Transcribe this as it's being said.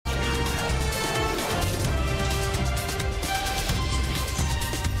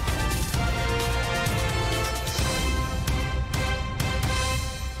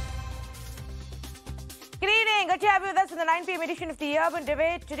the 9 p.m. edition of the Urban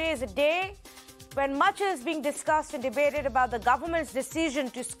Debate. Today is a day when much is being discussed and debated about the government's decision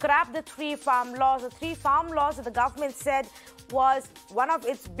to scrap the three farm laws. The three farm laws that the government said was one of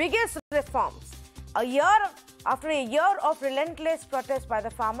its biggest reforms. After a year of relentless protest by the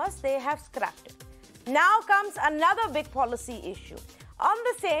farmers, they have scrapped it. Now comes another big policy issue. On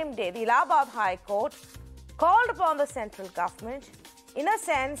the same day, the Allahabad High Court called upon the central government, in a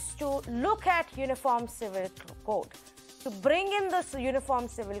sense, to look at Uniform Civil Code, to bring in this Uniform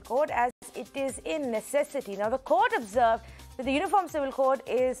Civil Code as it is a necessity. Now, the court observed that the Uniform Civil Code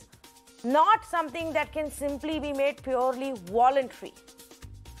is not something that can simply be made purely voluntary.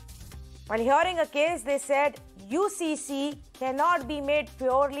 When hearing a case, they said UCC cannot be made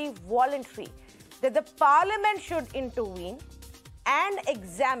purely voluntary, that the parliament should intervene and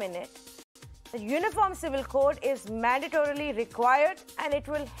examine it. The Uniform Civil Code is mandatorily required and it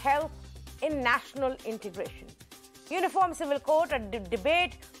will help in national integration. Uniform Civil Code, a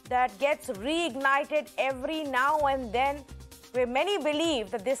debate that gets reignited every now and then, where many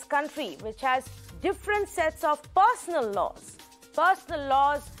believe that this country, which has different sets of personal laws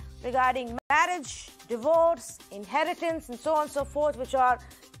regarding marriage, divorce, inheritance, and so on and so forth, which are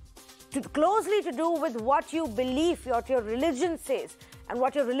closely to do with what you believe, what your religion says, and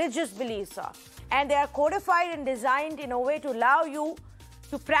what your religious beliefs are. And they are codified and designed in a way to allow you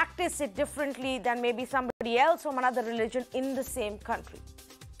to practice it differently than maybe somebody else from another religion in the same country.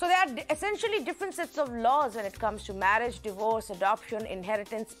 So there are essentially different sets of laws when it comes to marriage, divorce, adoption,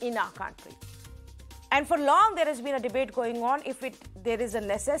 inheritance in our country. And for long, there has been a debate going on if there is a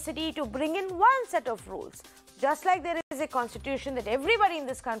necessity to bring in one set of rules. Just like there is a constitution that everybody in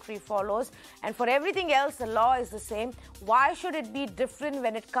this country follows, and for everything else, the law is the same. Why should it be different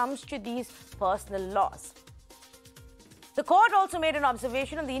when it comes to these personal laws? The court also made an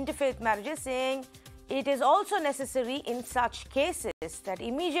observation on the interfaith marriages, saying it is also necessary in such cases that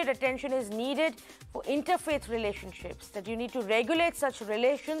immediate attention is needed for interfaith relationships, that you need to regulate such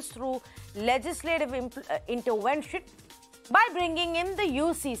relations through legislative intervention by bringing in the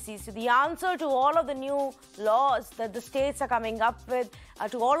UCC. So the answer to all of the new laws that the states are coming up with,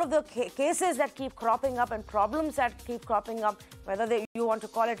 to all of the cases that keep cropping up and problems that keep cropping up, whether you want to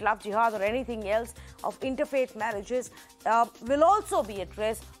call it love jihad or anything else, of interfaith marriages, will also be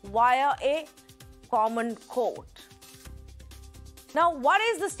addressed via a common court. Now, what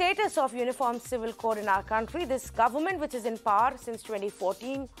is the status of Uniform Civil Code in our country? This government, which is in power since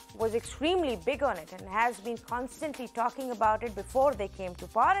 2014, was extremely big on it and has been constantly talking about it before they came to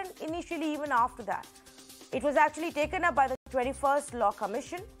power and initially even after that. It was actually taken up by the 21st Law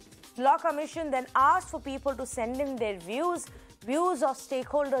Commission. Law Commission then asked for people to send in their views. Views of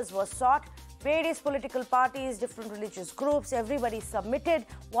stakeholders were sought. Various political parties, different religious groups, everybody submitted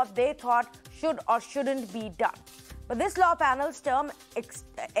what they thought should or shouldn't be done. But this law panel's term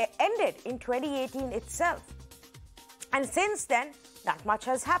ended in 2018 itself. And since then, not much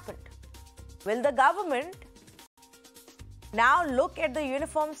has happened. Will the government now look at the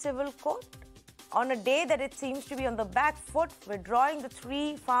Uniform Civil Code on a day that it seems to be on the back foot, withdrawing the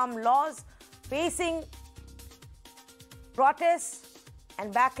three farm laws, facing protests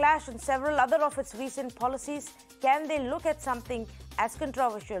and backlash on several other of its recent policies? Can they look at something as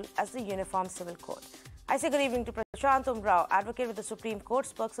controversial as the Uniform Civil Code? I say good evening to Prashant Umrao, advocate with the Supreme Court,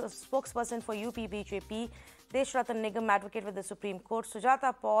 spokesperson for UP BJP, Desh Ratan Nigam, advocate with the Supreme Court,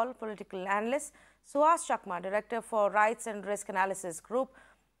 Sujata Paul, political analyst, Suhas Chakma, director for Rights and Risk Analysis Group,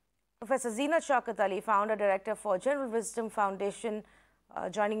 Professor Zeenat Shaukatali, founder, director for General Wisdom Foundation,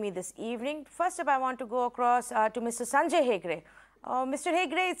 joining me this evening. First up, I want to go across to Mr. Sanjay Hegde. Mr.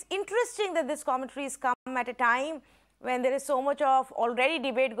 Hegde, it's interesting that this commentary has come at a time when there is so much of already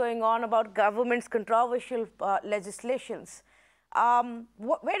debate going on about government's controversial legislations.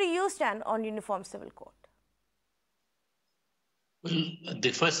 Where do you stand on Uniform Civil Code? Well, the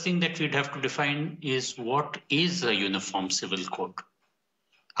first thing that we'd have to define is what is a Uniform Civil Code?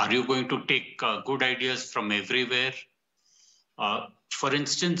 Are you going to take good ideas from everywhere? For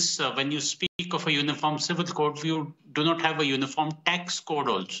instance, when you speak of a Uniform Civil Code, you do not have a Uniform Tax Code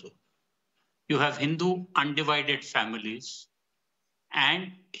also. You have Hindu undivided families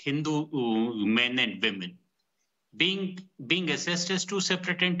and Hindu men and women being assessed as two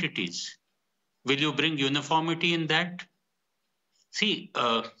separate entities. Will you bring uniformity in that? See,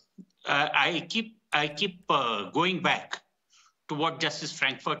 I keep going back to what Justice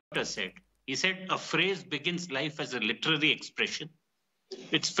Frankfurter said. He said, a phrase begins life as a literary expression.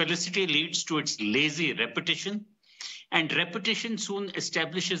 Its felicity leads to its lazy repetition, and repetition soon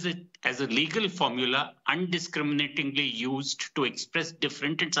establishes it as a legal formula undiscriminatingly used to express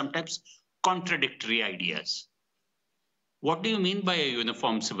different and sometimes contradictory ideas. What do you mean by a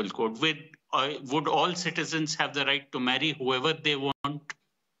uniform civil code? Would all citizens have the right to marry whoever they want?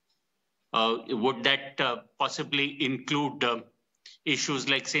 Would that possibly include issues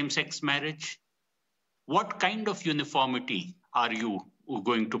like same-sex marriage? What kind of uniformity are you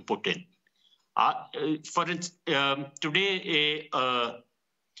going to put in? For instance, today a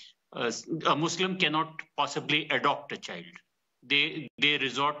Muslim cannot possibly adopt a child. They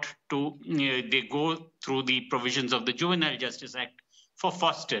resort to, they go through the provisions of the Juvenile Justice Act for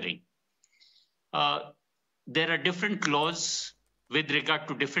fostering. There are different laws with regard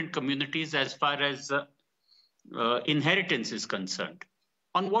to different communities as far as inheritance is concerned.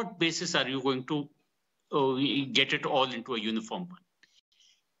 On what basis are you going to get it all into a uniform one?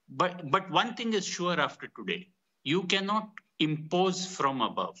 But one thing is sure after today, you cannot impose from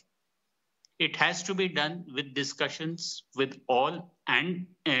above. It has to be done with discussions with all, and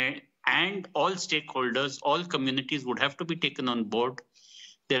all stakeholders, all communities would have to be taken on board.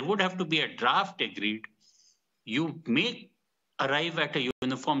 There would have to be a draft agreed. You may arrive at a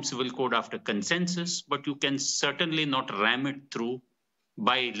uniform civil code after consensus, but you can certainly not ram it through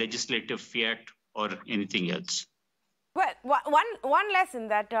by legislative fiat or anything else. Well, one lesson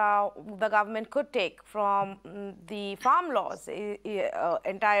that the government could take from the farm laws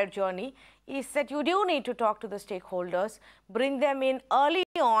entire journey is that you do need to talk to the stakeholders, bring them in early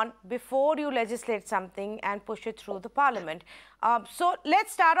on before you legislate something and push it through the parliament. So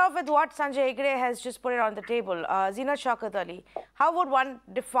let's start off with what Sanjay Hegde has just put it on the table. Zeenat Shaukatali, how would one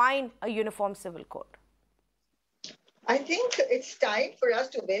define a uniform civil code? I think it's time for us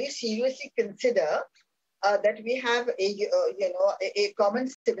to very seriously consider that we have a common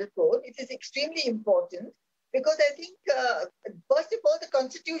civil code. It is extremely important because I think, first of all, the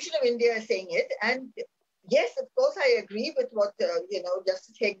Constitution of India is saying it. And yes, of course, I agree with what,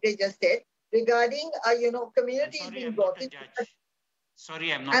 Justice Hegde just said regarding, communities being brought in.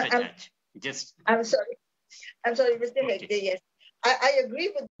 Sorry, I'm not a judge. I'm sorry, Mr. Hegde, yes. I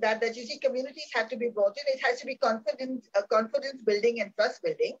agree with that you see, communities have to be brought in. It has to be confidence building and trust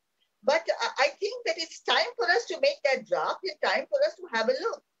building. But I think that it's time for us to make that draft. It's time for us to have a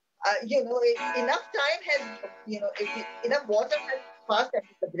look. Enough time has, enough water has passed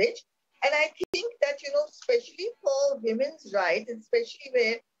under the bridge. And I think that, especially for women's rights, and especially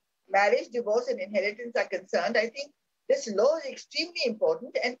where marriage, divorce, and inheritance are concerned, I think this law is extremely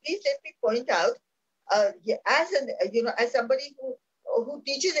important. And please let me point out, as somebody who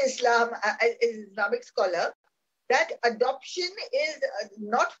teaches Islam, as an Islamic scholar, that adoption is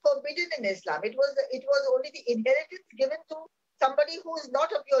not forbidden in Islam. It was only the inheritance given to somebody who is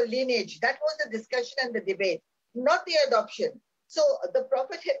not of your lineage. That was the discussion and the debate, not the adoption. So the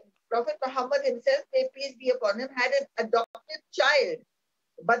Prophet Muhammad himself, may peace be upon him, had an adopted child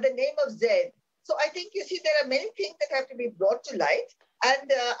by the name of Zaid. So I think, you see, there are many things that have to be brought to light.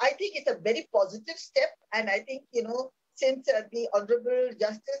 And I think it's a very positive step. And I think, since the Honorable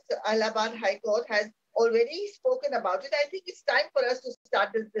Justice Allahabad High Court has already spoken about it, I think it's time for us to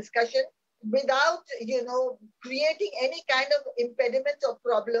start this discussion without, creating any kind of impediments or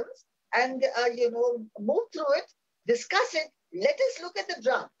problems, and, move through it, discuss it. Let us look at the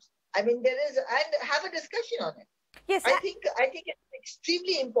draft. I mean, and have a discussion on it. Yes, I think it's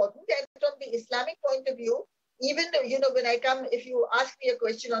extremely important. And from the Islamic point of view, even, when I come, if you ask me a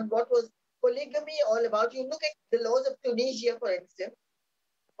question on what was polygamy all about, you look at the laws of Tunisia, for instance.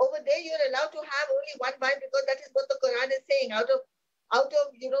 Over there, you're allowed to have only one wife because that is what the Quran is saying. Out of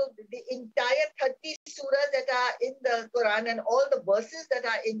the entire 30 surahs that are in the Quran and all the verses that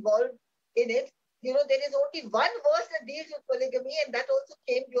are involved in it, there is only one verse that deals with polygamy, and that also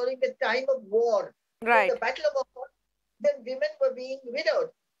came during the time of war. Right. The Battle of Uhud, then women were being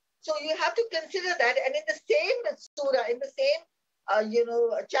widowed. So you have to consider that. And in the same surah, in the same,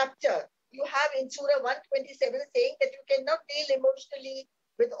 chapter, you have in Surah 127 saying that you cannot deal emotionally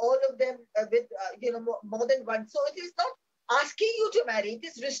with all of them, more than one. So it is not asking you to marry, it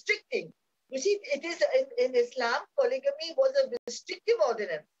is restricting. You see, it is in Islam, polygamy was a restrictive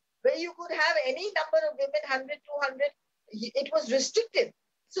ordinance where you could have any number of women, 100, 200, it was restricted.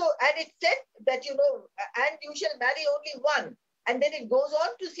 So, and it said that, and you shall marry only one. And then it goes on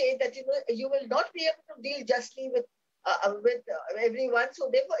to say that, you will not be able to deal justly with everyone. So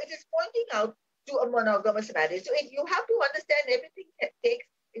therefore, it is pointing out to a monogamous marriage. So you have to understand everything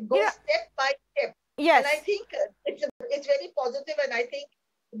it goes step by step. Yes. And I think it's very positive, and I think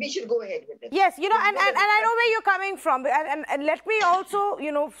we should go ahead with it. Yes, and I know where you're coming from. And let me also,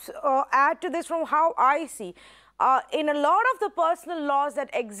 add to this from how I see. In a lot of the personal laws that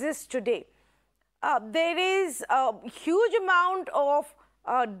exist today, there is a huge amount of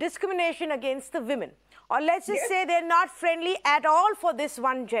discrimination against the women. or let's just say they're not friendly at all for this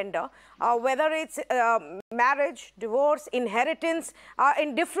one gender, whether it's marriage, divorce, inheritance,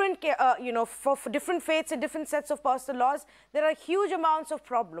 in different, for different faiths and different sets of personal laws, there are huge amounts of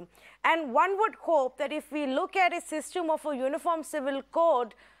problem. And one would hope that if we look at a system of a uniform civil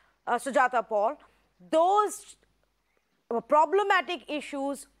code, Sujata Paul, those problematic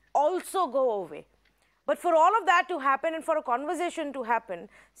issues also go away. But for all of that to happen and for a conversation to happen,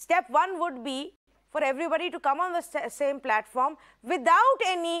 step one would be for everybody to come on the same platform without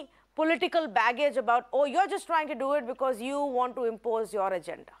any political baggage about, oh, you're just trying to do it because you want to impose your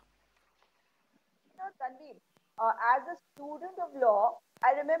agenda. Tanvi, as a student of law,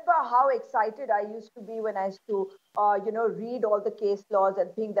 I remember how excited I used to be when I used to, read all the case laws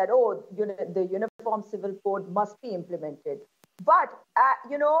and think that, oh, the Uniform Civil Code must be implemented. But,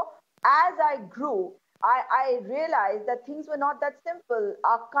 as I grew, I realized that things were not that simple.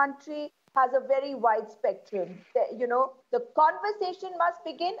 Our country has a very wide spectrum. The conversation must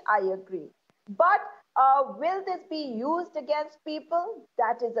begin, I agree. But will this be used against people?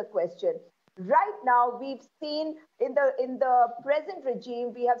 That is a question. Right now, we've seen in the present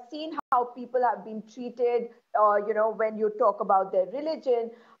regime, we have seen how people have been treated, when you talk about their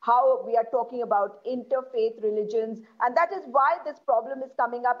religion, how we are talking about interfaith religions. And that is why this problem is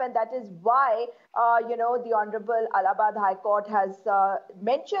coming up. And that is why, the Honorable Allahabad High Court has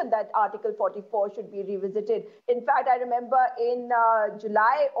mentioned that Article 44 should be revisited. In fact, I remember in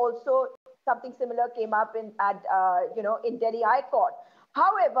July also, something similar came up in Delhi High Court.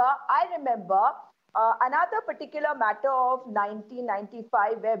 However, I remember another particular matter of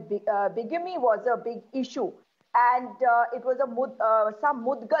 1995 where bigamy was a big issue, and it was some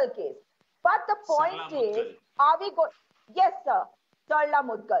Mudgal case. But the point is, are we going? Yes, sir, Sarla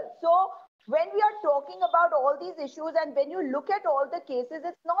Mudgal. So when we are talking about all these issues and when you look at all the cases,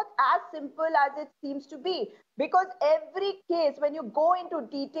 it's not as simple as it seems to be, because every case, when you go into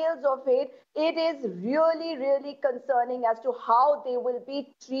details of it, it is really, really concerning as to how they will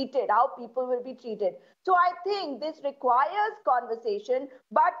be treated, how people will be treated. So I think this requires conversation,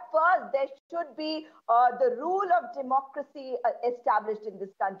 but first there should be the rule of democracy established in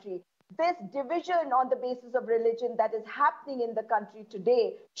this country. This division on the basis of religion that is happening in the country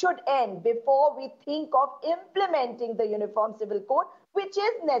today should end before we think of implementing the Uniform Civil Code, which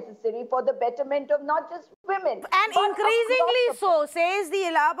is necessary for the betterment of not just women. And increasingly so, says the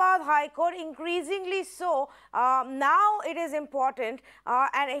Allahabad High Court, increasingly so. Now it is important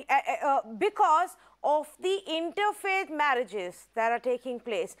because of the interfaith marriages that are taking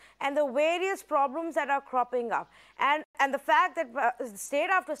place and the various problems that are cropping up, and the fact that state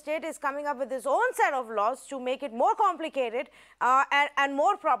after state is coming up with its own set of laws to make it more complicated and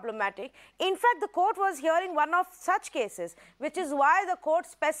more problematic. In fact, the court was hearing one of such cases, which is why the court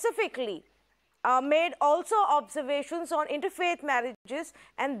specifically made also observations on interfaith marriages,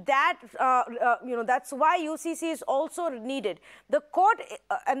 and that that's why UCC is also needed. The court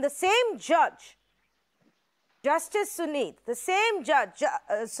and the same judge, Justice Suneet, the same judge,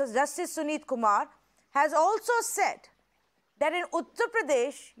 Justice Suneet Kumar, has also said that in Uttar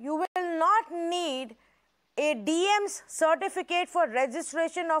Pradesh, you will not need a DM's certificate for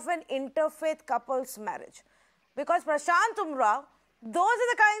registration of an interfaith couple's marriage. Because Prashant Umrao, those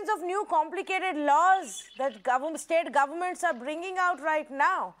are the kinds of new complicated laws that state governments are bringing out right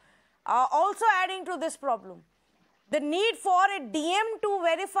now, also adding to this problem. The need for a DM to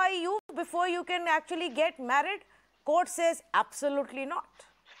verify you before you can actually get married, court says absolutely not.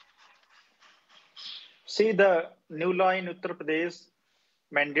 See, the new law in Uttar Pradesh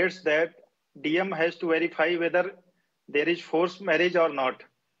mandates that DM has to verify whether there is forced marriage or not.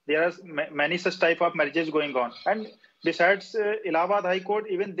 There are many such type of marriages going on. And besides Allahabad High Court,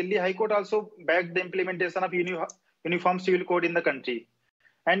 even Delhi High Court also backed the implementation of Uniform Civil Code in the country.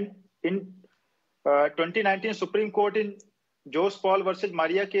 And in 2019 Supreme Court in Jose Paul versus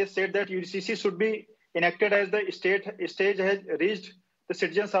Maria case said that UCC should be enacted as the stage has reached the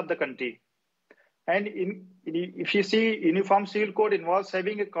citizens of the country. And if you see, Uniform Civil Code involves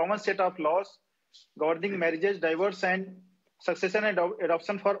having a common set of laws governing marriages, divorce, and succession and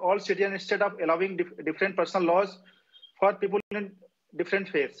adoption for all citizens instead of allowing different personal laws for people in different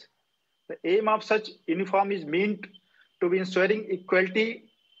faiths. The aim of such uniform is meant to be ensuring equality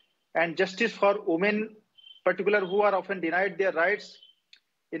and justice for women, particularly who are often denied their rights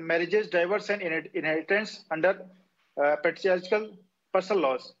in marriages, divorce, and inheritance under patriarchal personal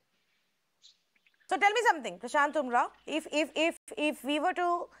laws. So tell me something, Prashant Umrao, if we were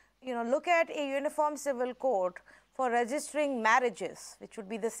to look at a uniform civil code for registering marriages, which would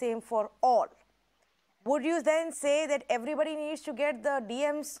be the same for all, would you then say that everybody needs to get the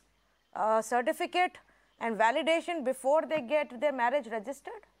DM's certificate and validation before they get their marriage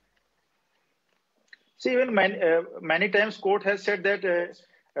registered? See, even many times court has said that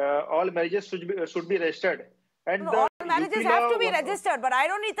all marriages should be registered. And no, all marriages have to be registered, but I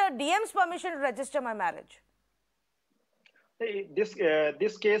don't need the DM's permission to register my marriage.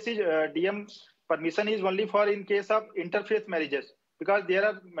 This case is DM permission is only for in case of interfaith marriages, because there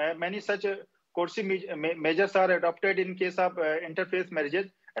are many such courtship measures are adopted in case of interfaith marriages,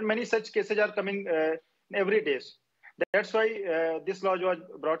 and many such cases are coming every day. That's why this law was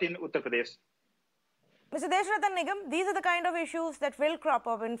brought in Uttar Pradesh. Mr. Desh Ratan Nigam, these are the kind of issues that will crop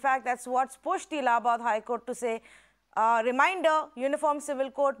up. In fact, that's what's pushed the Allahabad High Court to say, reminder, Uniform Civil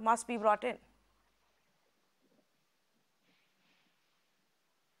Code must be brought in.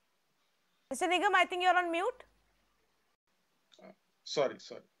 Mr. Nigam, I think you're on mute. Sorry.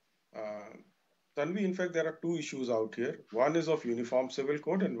 Tanvi, in fact, there are two issues out here. One is of Uniform Civil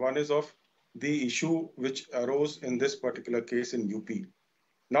Code and one is of the issue which arose in this particular case in UP.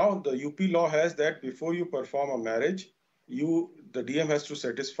 Now, the UP law has that before you perform a marriage, the DM has to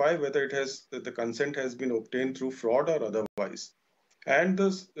satisfy whether the consent has been obtained through fraud or otherwise. And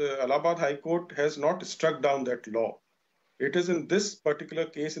the Allahabad High Court has not struck down that law. It is in this particular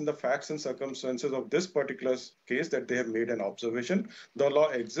case, in the facts and circumstances of this particular case, that they have made an observation. The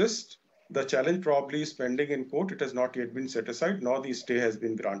law exists. The challenge probably is pending in court. It has not yet been set aside, nor the stay has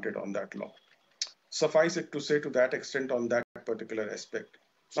been granted on that law. Suffice it to say to that extent on that particular aspect.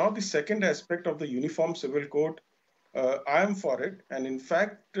 Now, the second aspect of the Uniform Civil Code, I am for it. And in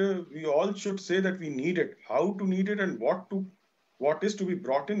fact, we all should say that we need it. How to need it and what is to be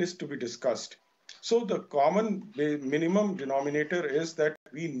brought in is to be discussed. So the common minimum denominator is that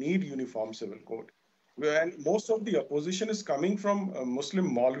we need Uniform Civil Code. And most of the opposition is coming from Muslim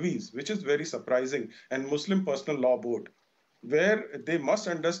Maulvis, which is very surprising, and Muslim Personal Law Board, where they must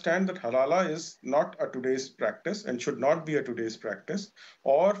understand that halala is not a today's practice and should not be a today's practice,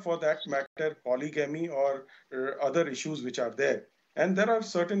 or for that matter, polygamy or other issues which are there. And there are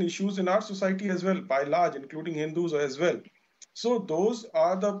certain issues in our society as well, by large, including Hindus as well. So those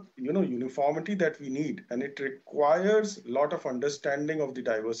are the uniformity that we need, and it requires a lot of understanding of the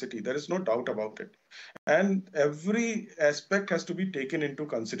diversity. There is no doubt about it. And every aspect has to be taken into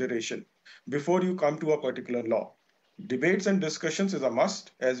consideration before you come to a particular law. Debates and discussions is a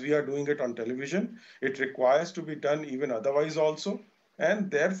must, as we are doing it on television. It requires to be done even otherwise also. And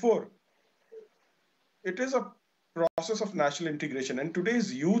therefore, it is a process of national integration. And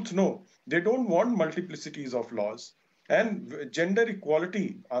today's youth know they don't want multiplicities of laws. And gender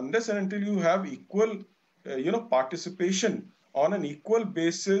equality, unless and until you have equal, participation on an equal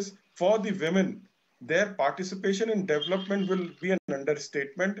basis for the women, their participation in development will be an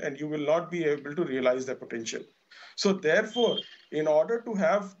understatement, and you will not be able to realize their potential. So therefore, in order to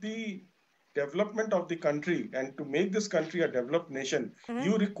have the development of the country and to make this country a developed nation,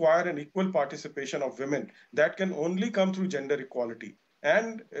 you require an equal participation of women. That can only come through gender equality.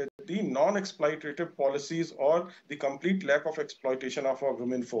 And the non-exploitative policies or the complete lack of exploitation of our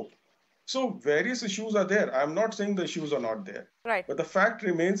women folk. So various issues are there. I'm not saying the issues are not there. Right. But the fact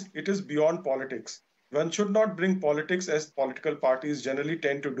remains, it is beyond politics. One should not bring politics as political parties generally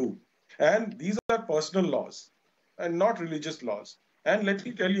tend to do. And these are personal laws and not religious laws. And let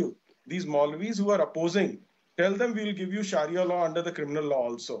me tell you, these Maulvis who are opposing, tell them we'll give you Sharia law under the criminal law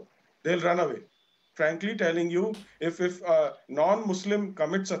also. They'll run away. Frankly telling you, if a non-Muslim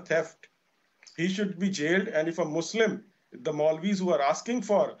commits a theft, he should be jailed. And if a Muslim, the Maulvis who are asking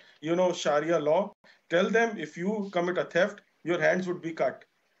for, Sharia law, tell them if you commit a theft, your hands would be cut.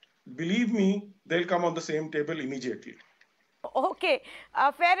 Believe me, they'll come on the same table immediately. Okay,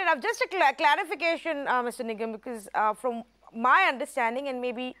 fair enough. Just a clarification, Mr. Nigam, because from my understanding, and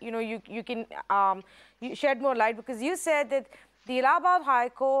maybe you can you shed more light, because you said that the Allahabad High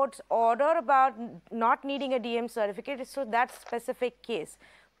Court's order about not needing a DM certificate is to that specific case.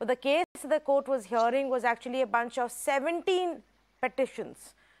 But the case the court was hearing was actually a bunch of 17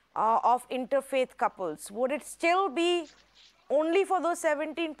 petitions of interfaith couples. Would it still be only for those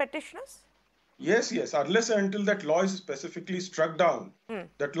 17 petitioners? Yes. Unless and until that law is specifically struck down,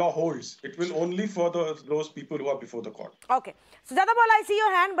 that law holds. It will only for those people who are before the court. Okay. So, Jadapal, I see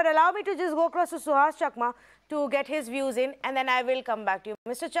your hand, but allow me to just go across to Suhas Chakma to get his views in, and then I will come back to you.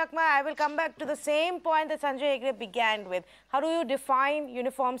 Mr. Chakma, I will come back to the same point that Sanjay Hegde began with. How do you define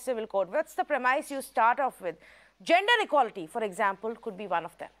Uniform Civil Code? What's the premise you start off with? Gender equality, for example, could be one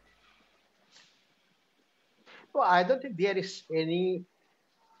of them. Well, I don't think there is any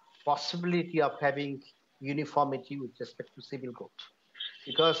possibility of having uniformity with respect to civil code.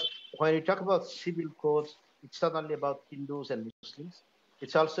 Because when you talk about civil codes, it's not only about Hindus and Muslims.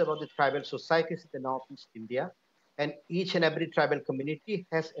 It's also about the tribal societies in the Northeast India. And each and every tribal community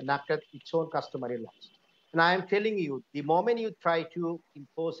has enacted its own customary laws. And I am telling you, the moment you try to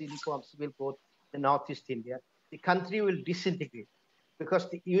impose uniform civil code in Northeast India, the country will disintegrate, because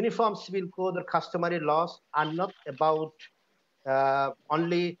the uniform civil code or customary laws are not about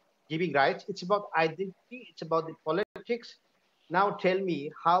only giving rights. It's about identity. It's about the politics. Now tell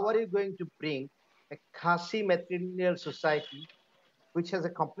me, how are you going to bring a Khasi matrilineal society, which has a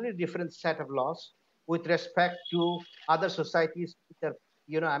completely different set of laws, with respect to other societies which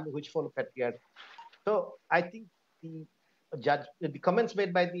are, which follow patriarchy? So I think the comments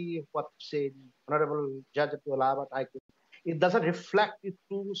made by the Honorable Judge of the Allahabad High Court, it doesn't reflect the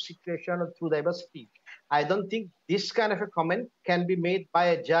true situation or true diversity. I don't think this kind of a comment can be made by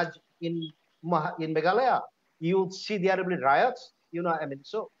a judge in Meghalaya. You see there will be riots,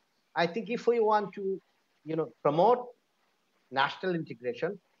 So I think if we want to, promote national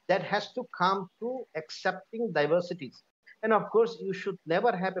integration, that has to come through accepting diversities. And of course, you should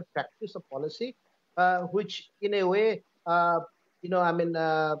never have a practice or policy which in a way,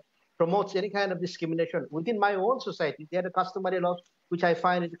 promotes any kind of discrimination. Within my own society, there are customary laws which I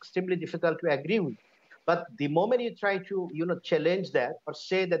find it extremely difficult to agree with. But the moment you try to, challenge that or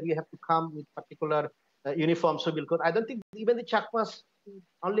say that you have to come with particular uniform civil code, I don't think even the Chakmas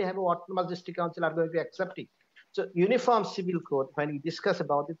only have a autonomous district council are going to accept it. So uniform civil code, when we discuss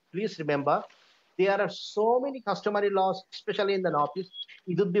about it, please remember, there are so many customary laws, especially in the Northeast.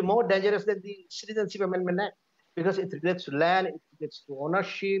 It would be more dangerous than the Citizenship Amendment Act, because it relates to land, it relates to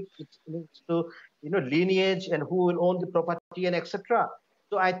ownership, it relates to lineage and who will own the property and etc.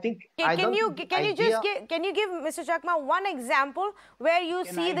 So I think can you give Mr. Chakma one example where you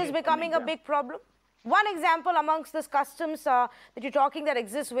see this becoming a big problem? One example amongst these customs that you're talking that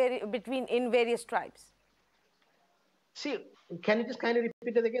exists in various tribes. See, can you just kindly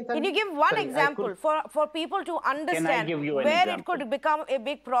repeat it again? Can you give one example for people to understand where it could become a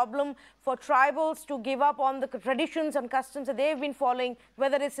big problem for tribals to give up on the traditions and customs that they've been following,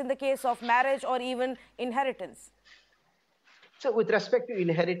 whether it's in the case of marriage or even inheritance? So with respect to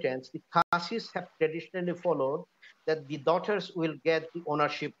inheritance, the Khasis have traditionally followed that the daughters will get the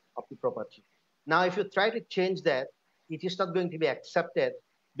ownership of the property. Now, if you try to change that, it is not going to be accepted,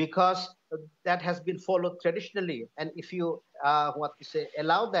 because that has been followed traditionally. And if you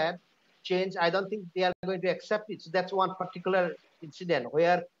allow that change, I don't think they are going to accept it. So that's one particular incident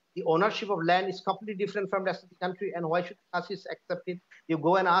where the ownership of land is completely different from the rest of the country. And why should Khasis accept it? You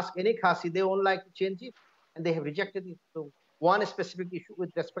go and ask any Khasi, they won't like to change it, and they have rejected it. So one specific issue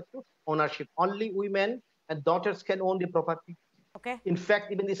with respect to ownership. Only women and daughters can own the property. Okay. In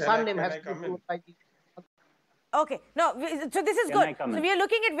fact, even the son name has to be owned by the... Okay, no, so this is good. So we are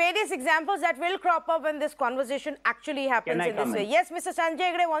looking at various examples that will crop up when this conversation actually happens in this way. Yes, Mr.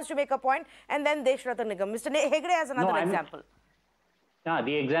 Sanjay Hegde wants to make a point, and then Desh Ratan Nigam. Mr. Hegde has another example.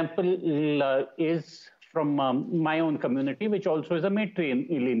 The example is from my own community, which also is a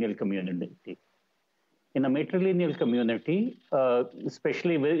matrilineal community. In a matrilineal community,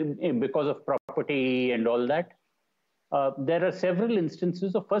 especially because of property and all that, there are several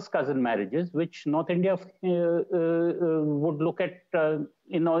instances of first cousin marriages, which North India would look at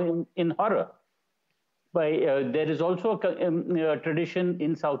in horror. There is also a tradition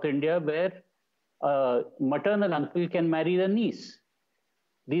in South India where maternal uncle can marry the niece.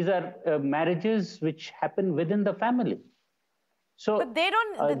 These are marriages which happen within the family. So, but they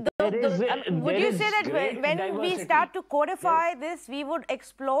don't. Would you say that when we start to codify this, we would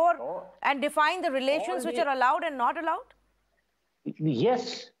explore and define the relations which are allowed and not allowed?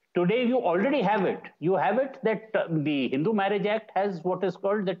 Yes. Today you already have it. You have it that the Hindu Marriage Act has what is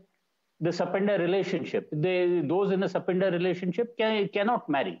called the Sapanda relationship. Those in a Sapanda relationship cannot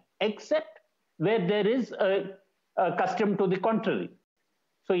marry, except where there is a custom to the contrary.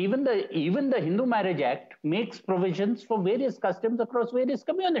 So even the Hindu Marriage Act makes provisions for various customs across various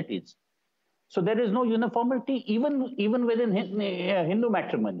communities. So there is no uniformity even within Hindu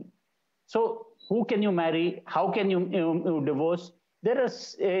matrimony. So who can you marry? How can you divorce? There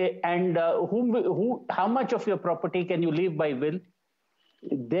is how much of your property can you leave by will?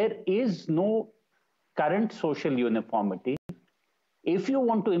 There is no current social uniformity. If you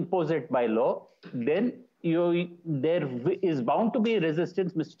want to impose it by law, then there is bound to be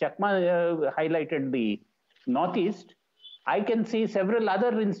resistance. Mr. Chakma highlighted the Northeast. I can see several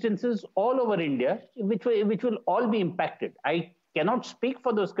other instances all over India, which will all be impacted. I cannot speak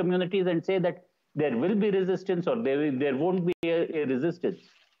for those communities and say that there will be resistance or there won't be a resistance.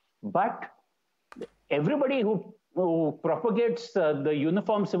 But everybody who who propagates the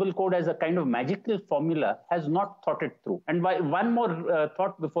Uniform Civil Code as a kind of magical formula has not thought it through. And one more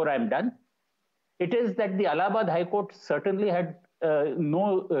thought before I'm done. It is that the Allahabad High Court certainly had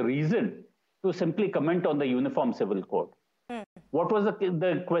no reason to simply comment on the Uniform Civil Code. What was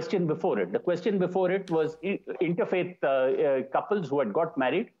the question before it? The question before it was interfaith couples who had got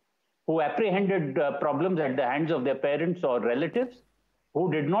married, who apprehended problems at the hands of their parents or relatives,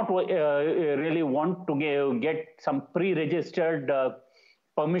 who did not really want to get some pre-registered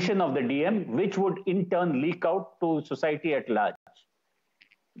permission of the DM, which would in turn leak out to society at large.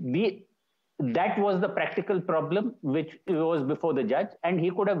 That was the practical problem which was before the judge, and he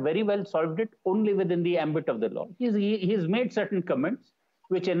could have very well solved it only within the ambit of the law. He's made certain comments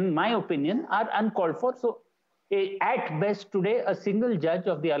which, in my opinion, are uncalled for. So, at best today, a single judge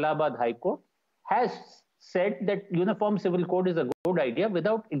of the Allahabad High Court has said that Uniform Civil Code is a good idea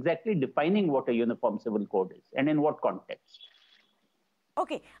without exactly defining what a Uniform Civil Code is and in what context.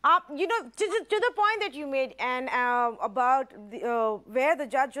 Okay, you know, to the point that you made and about where the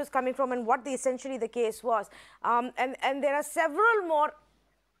judge was coming from and what essentially the case was, and there are several more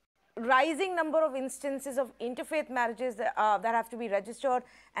rising number of instances of interfaith marriages that have to be registered,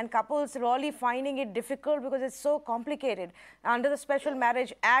 and couples really finding it difficult because it's so complicated under the Special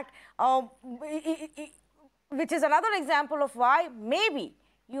Marriage Act, which is another example of why maybe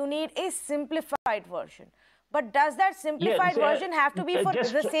you need a simplified version. But does that simplified version have to be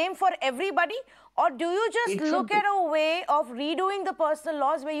the same for everybody? Or do you just look at a way of redoing the personal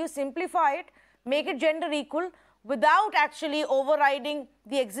laws where you simplify it, make it gender equal, without actually overriding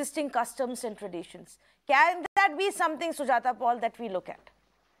the existing customs and traditions? Can that be something, Sujata Paul, that we look at?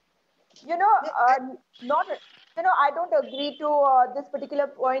 You know, I don't agree to this particular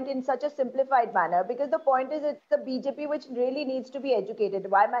point in such a simplified manner, because the point is it's the BJP which really needs to be educated.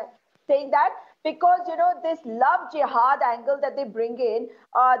 Why am I saying that? Because, you know, this love jihad angle that they bring in,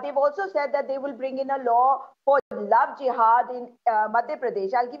 they've also said that they will bring in a law for love jihad in Madhya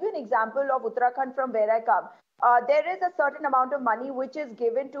Pradesh. I'll give you an example of Uttarakhand, from where I come. There is a certain amount of money which is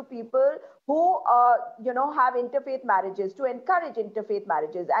given to people who, you know, have interfaith marriages, to encourage interfaith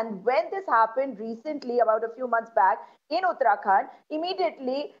marriages. And when this happened recently, about a few months back in Uttarakhand,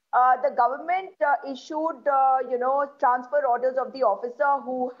 immediately the government issued, you know, transfer orders of the officer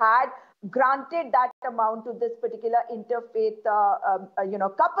who had granted that amount to this particular interfaith, you know,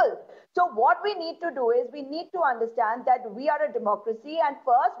 couple. So what we need to do is we need to understand that we are a democracy, and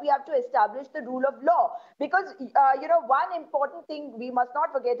first we have to establish the rule of law. Because, you know, one important thing we must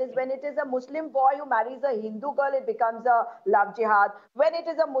not forget is when it is a Muslim boy who marries a Hindu girl, it becomes a love jihad. When it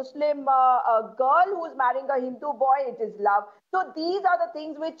is a Muslim girl who is marrying a Hindu boy, it is love. So these are the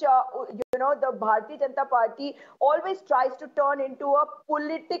things which, you know, the Bharatiya Janata Party always tries to turn into a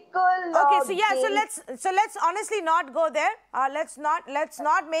political. Okay, so yeah, so let's honestly not go there. Let's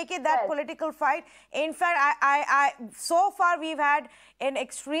not make it that political fight. In fact, I so far we've had an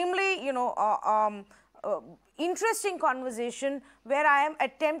extremely, you know, interesting conversation where I am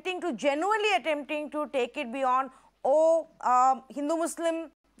genuinely attempting to take it beyond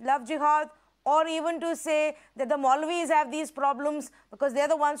Hindu-Muslim love jihad, or even to say that the Maulvis have these problems because they're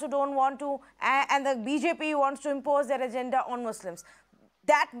the ones who don't want to, and the BJP wants to impose their agenda on Muslims.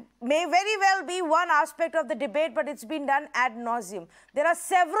 That may very well be one aspect of the debate, but it's been done ad nauseum. There are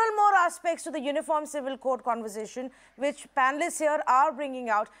several more aspects to the Uniform Civil Code conversation which panelists here are bringing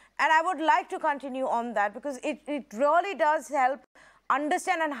out, and I would like to continue on that because it really does help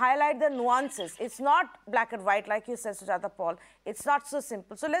understand and highlight the nuances. It's not black and white, like you said, Sujata Paul. It's not so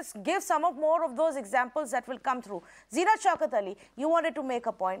simple. So let's give some more of those examples that will come through. Zeenat Shaukatali, you wanted to make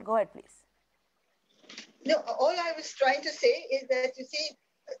a point. Go ahead, please. No, all I was trying to say is that, you see,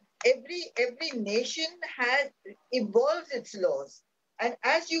 every nation evolves its laws. And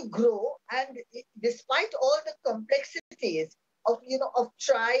as you grow, and despite all the complexities of, you know, of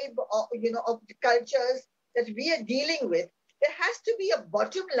tribe, or, you know, of the cultures that we are dealing with, there has to be a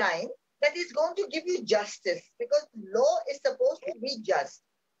bottom line that is going to give you justice, because law is supposed to be just,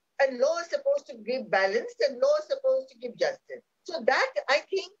 and law is supposed to give balance, and law is supposed to give justice. So that, I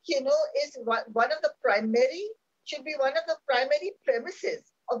think, you know, is should be one of the primary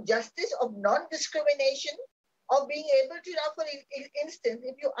premises of justice, of non-discrimination, of being able to, now for instance,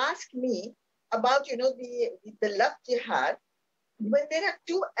 if you ask me about, you know, the love jihad, when there are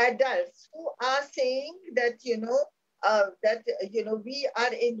two adults who are saying that, you know, we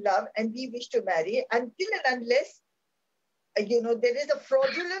are in love and we wish to marry, until and unless, you know, there is a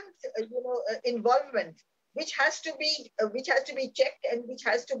fraudulent, involvement, which has to be checked, and which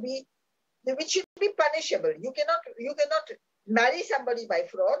should be punishable. You cannot marry somebody by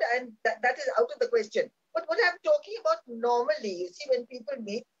fraud, and that is out of the question. But what I'm talking about normally, you see, when people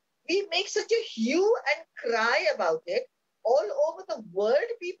meet, we make such a hue and cry about it. All over the world,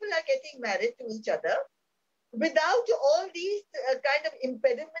 people are getting married to each other without all these kind of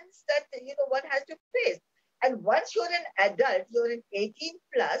impediments that one has to face. And once you're an adult, you're an 18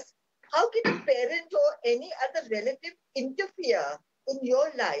 plus, how can a parent or any other relative interfere in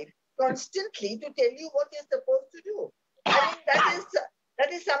your life constantly to tell you what you're supposed to do? I mean,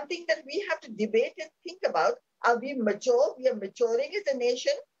 that is something that we have to debate and think about. Are we mature? We are maturing as a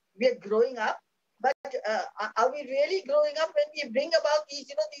nation. We are growing up. But are we really growing up when we bring about these,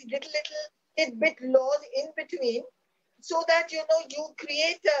 these little tidbit laws in between, so that you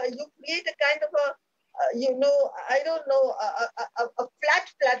create a kind of a I don't know, a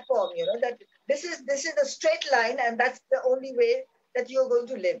flat platform, that this is a straight line and that's the only way that you're going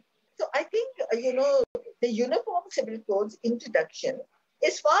to live. So I think, the Uniform Civil Code's introduction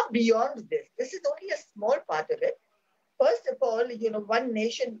is far beyond this. This is only a small part of it. First of all, one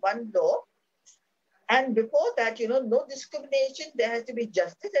nation, one law. And before that, no discrimination. There has to be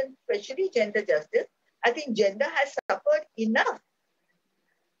justice, and especially gender justice. I think gender has suffered enough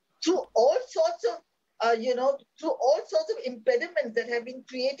through all sorts of impediments that have been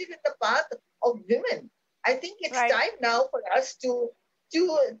created in the path of women. I think it's time now for us to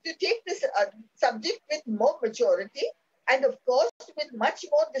take this subject with more maturity, and of course with much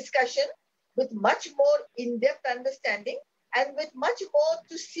more discussion, with much more in-depth understanding, and with much more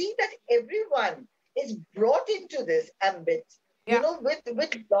to see that everyone is brought into this ambit,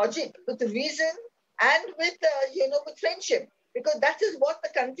 with logic, with reason, and with friendship, because that is what the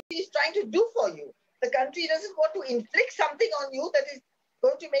country is trying to do for you. The country doesn't want to inflict something on you that is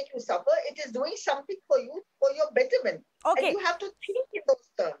going to make you suffer. It is doing something for you, for your betterment. Okay. And you have to think in those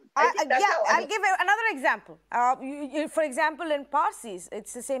terms. I'll give another example. For example, in Parsis,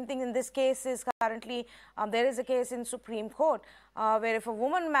 it's the same thing. In this case is currently, there is a case in Supreme Court where if a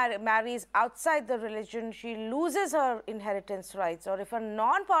woman marries outside the religion, she loses her inheritance rights. Or if a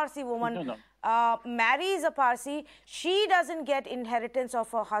non-Parsi woman marries a Parsi, she doesn't get inheritance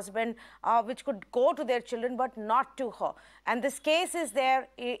of her husband, which could go to their children, but not to her. And this case is there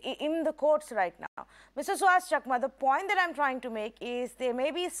in the courts right now. Mr. Suhas Chakma, the point that I'm trying to make is there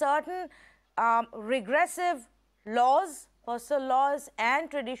may be certain regressive laws, personal laws and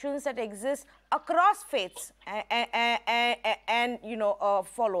traditions that exist across faiths and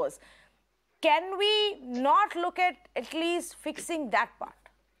followers. Can we not look at least fixing that part?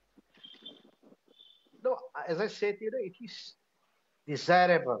 No, as I said, it is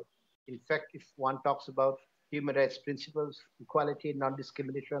desirable. In fact, if one talks about human rights principles, equality,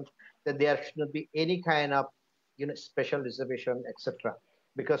 non-discrimination, that there should not be any kind of, special reservation, etc.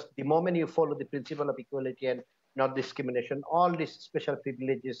 Because the moment you follow the principle of equality and non-discrimination, all these special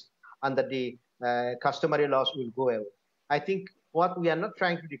privileges under the customary laws will go away. I think what we are not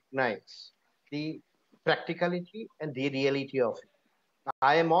trying to recognize, the practicality and the reality of it.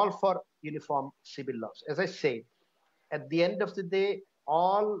 I am all for uniform civil laws. As I say, at the end of the day,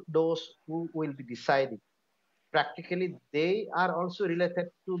 all those who will be deciding, practically, they are also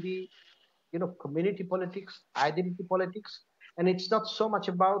related to the, community politics, identity politics. And it's not so much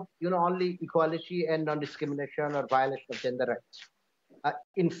about, only equality and non-discrimination or violation of gender rights.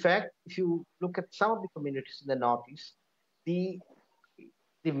 In fact, if you look at some of the communities in the Northeast, the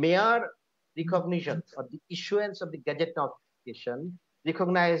mere recognition or the issuance of the gazette notification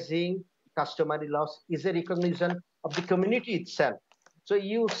recognizing customary laws is a recognition of the community itself. So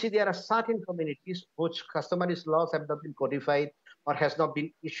you see there are certain communities which customary laws have not been codified or has not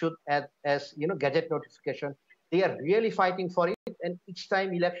been issued as gazette notification. They are really fighting for it, and each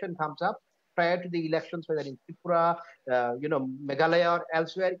time election comes up, prior to the elections, whether in Tripura, Meghalaya or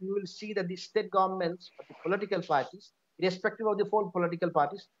elsewhere, you will see that the state governments, the political parties, irrespective of the four political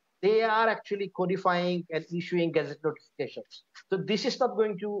parties, they are actually codifying and issuing gazette notifications. So this is not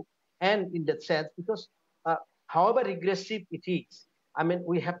going to end in that sense, because however regressive it is, I mean,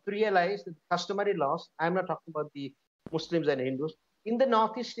 we have to realize that customary laws, I'm not talking about the Muslims and Hindus, in the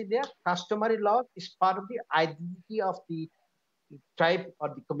Northeast India, customary law is part of the identity of the tribe or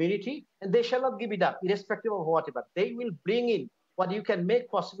the community, and they shall not give it up, irrespective of whatever. They will bring in what you can make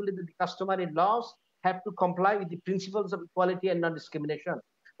possible that the customary laws have to comply with the principles of equality and non-discrimination.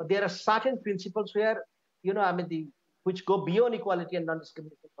 But there are certain principles where, which go beyond equality and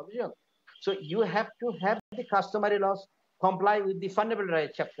non-discrimination provision. So you have to have the customary laws comply with the fundamental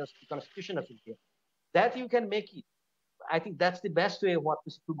rights chapters of the Constitution of India. That you can make it. I think that's the best way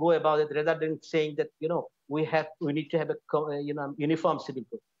to go about it, rather than saying that, we need to have a uniform civil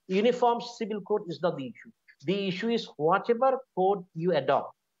code. Uniform civil code is not the issue. the issue is whatever code you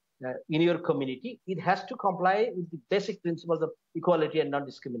adopt in your community, it has to comply with the basic principles of equality and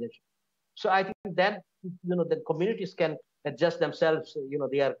non-discrimination. So I think that, the communities can adjust themselves,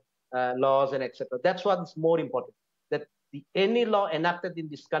 their laws and etc. That's what is more important, that any law enacted in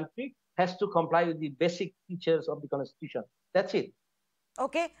this country has to comply with the basic features of the Constitution. That's it.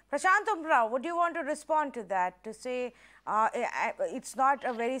 Okay, Prashant Umrao, would you want to respond to that, to say it's not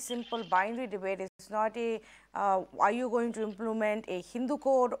a very simple binary debate, it's not a are you going to implement a Hindu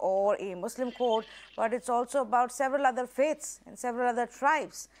code or a Muslim code, but it's also about several other faiths and several other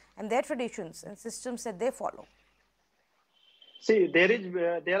tribes and their traditions and systems that they follow. See,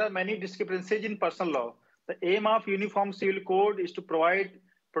 there are many discrepancies in personal law. The aim of Uniform Civil Code is to provide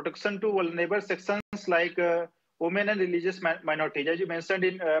protection to vulnerable sections like women and religious minorities, as you mentioned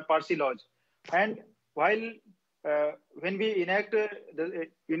in Parsi laws. And while when we enact the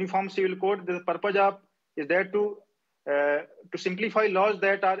Uniform Civil Code, the purpose of is there to simplify laws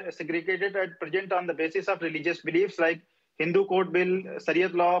that are segregated at present on the basis of religious beliefs, like Hindu Code Bill,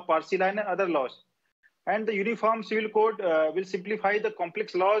 Shariat law, Parsi law, and other laws. And the Uniform Civil Code will simplify the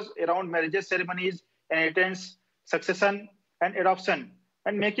complex laws around marriages, ceremonies, inheritance, succession, and adoption,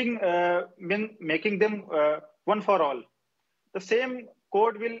 and making them one for all. The same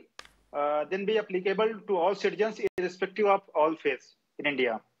code will then be applicable to all citizens, irrespective of all faiths in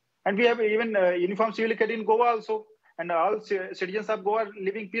India. And we have even Uniform Civil Code in Goa also, and all citizens of Goa are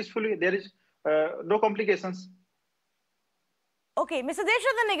living peacefully. There is no complications. Okay, Mr. Desh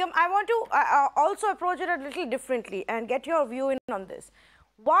Ratan Nigam, I want to also approach it a little differently and get your view in on this.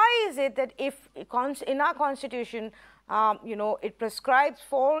 Why is it that if in our constitution, it prescribes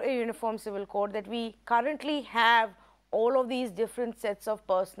for a uniform civil code, that we currently have all of these different sets of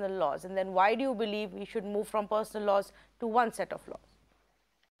personal laws? And then why do you believe we should move from personal laws to one set of laws?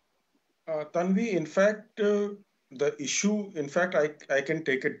 Tanvi, in fact, the issue, in fact, I can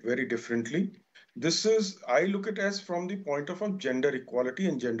take it very differently. I look at it as from the point of gender equality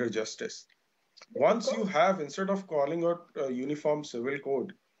and gender justice. Once you have, instead of calling out a uniform civil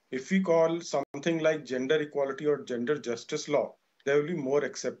code, if we call something like gender equality or gender justice law, there will be more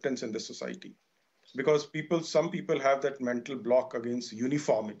acceptance in the society. Because some people have that mental block against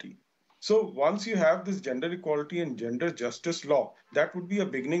uniformity. So once you have this gender equality and gender justice law, that would be a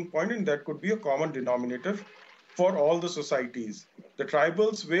beginning point, and that could be a common denominator for all the societies. The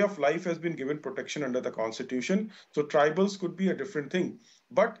tribals' way of life has been given protection under the Constitution. So tribals could be a different thing.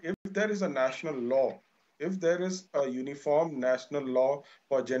 But if there is a national law, if there is a uniform national law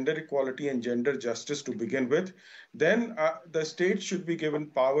for gender equality and gender justice to begin with, then the states should be given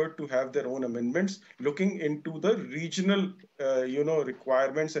power to have their own amendments looking into the regional,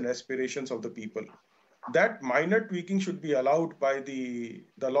 requirements and aspirations of the people. That minor tweaking should be allowed by the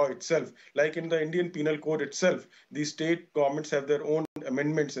law itself. Like in the Indian Penal Code itself, the state governments have their own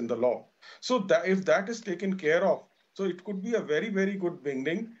amendments in the law. So if that is taken care of, so it could be a very, very good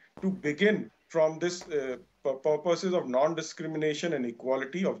beginning to begin from this purposes of non-discrimination and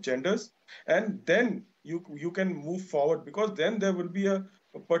equality of genders. And then you can move forward, because then there will be a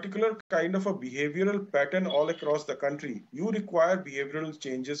particular kind of a behavioral pattern all across the country. You require behavioral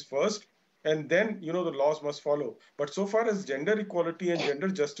changes first, and then, the laws must follow. But so far as gender equality and gender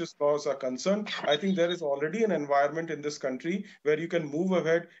justice laws are concerned, I think there is already an environment in this country where you can move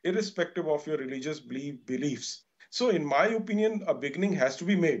ahead irrespective of your religious beliefs. So in my opinion, a beginning has to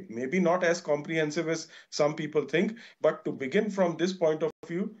be made. Maybe not as comprehensive as some people think, but to begin from this point of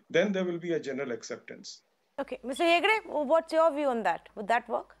view, then there will be a general acceptance. Okay, Mr. Hegde, what's your view on that? Would that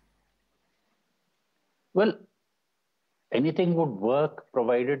work? Well, anything would work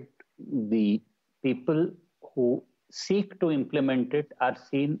provided the people who seek to implement it are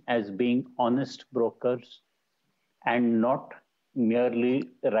seen as being honest brokers and not merely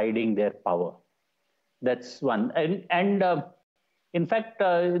riding their power. That's one. And in fact,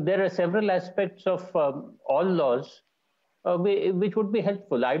 there are several aspects of all laws which would be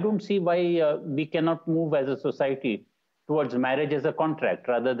helpful. I don't see why we cannot move as a society towards marriage as a contract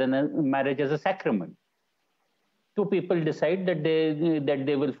rather than a marriage as a sacrament. Two people decide that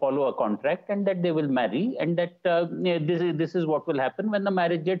they will follow a contract and that they will marry, and that this is what will happen when the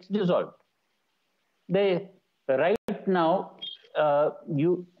marriage gets dissolved. Right now,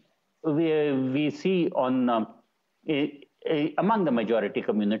 we see on among the majority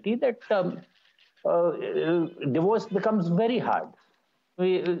community that divorce becomes very hard,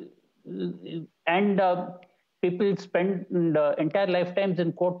 and people spend entire lifetimes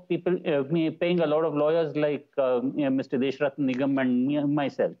in court. People paying a lot of lawyers like Mr. Desh Ratan Nigam and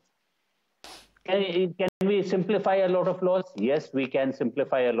myself. Can we simplify a lot of laws? Yes, we can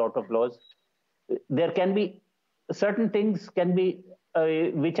simplify a lot of laws. there can be certain things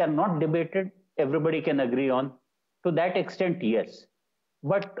which are not debated, everybody can agree on. To that extent, yes.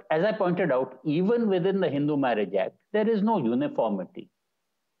 But as I pointed out, even within the Hindu Marriage Act, there is no uniformity.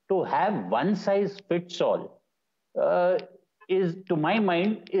 To have one size fits all is, to my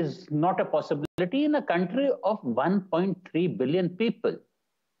mind, is not a possibility in a country of 1.3 billion people.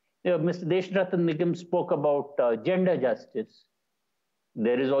 Mr. Desh Ratan Nigam spoke about gender justice.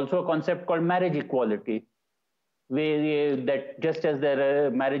 There is also a concept called marriage equality, where that just as there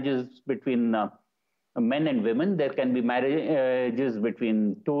are marriages between men and women, there can be marriages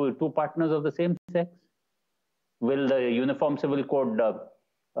between two partners of the same sex. Will the Uniform Civil Code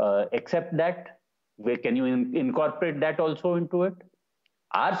accept that? Where can you incorporate that also into it?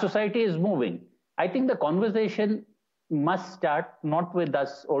 Our society is moving. I think the conversation must start not with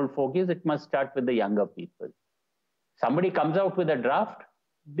us old fogies, it must start with the younger people. Somebody comes out with a draft,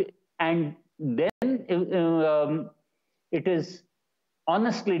 and then it is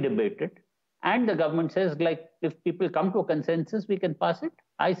honestly debated, and the government says, like, if people come to a consensus, we can pass it.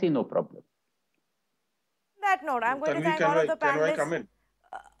 I see no problem. On that note, I'm going to thank all of the panelists. Can I come in?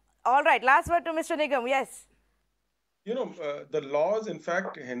 All right, last word to Mr. Nigam. Yes. You know, the laws, in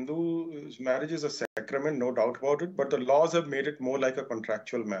fact, Hindu marriage is a sacrament, no doubt about it, but the laws have made it more like a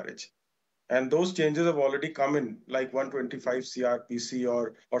contractual marriage. And those changes have already come in, like 125 CRPC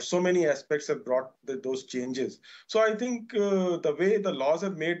or so many aspects have brought those changes. So I think the way the laws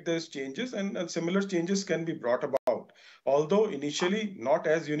have made those changes and similar changes can be brought about. Although initially not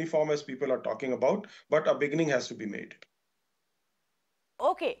as uniform as people are talking about, but a beginning has to be made.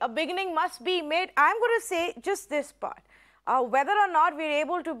 Okay, a beginning must be made. I'm going to say just this part. Whether or not we're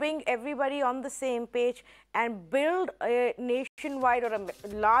able to bring everybody on the same page and build a nationwide or a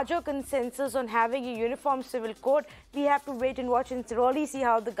larger consensus on having a uniform civil code, we have to wait and watch and really see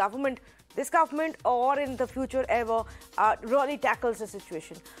how the government, this government or in the future ever, really tackles the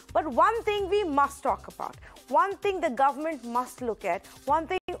situation. But one thing we must talk about, one thing the government must look at, one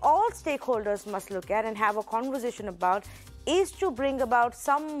thing all stakeholders must look at and have a conversation about is to bring about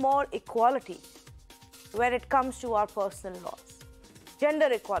some more equality when it comes to our personal laws, gender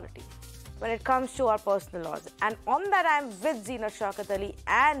equality when it comes to our personal laws. And on that, I'm with Zeenat Shaukatali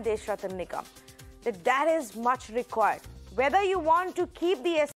and Desh Ratan Nigam, that is much required. Whether you want to keep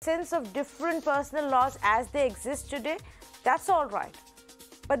the essence of different personal laws as they exist today, that's all right.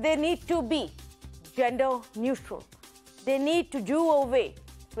 But they need to be gender neutral. They need to do away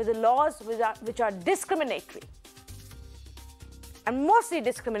with the laws which are discriminatory, and mostly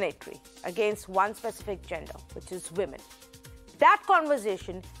discriminatory against one specific gender, which is women. That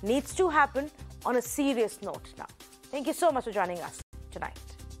conversation needs to happen on a serious note now. Thank you so much for joining us tonight.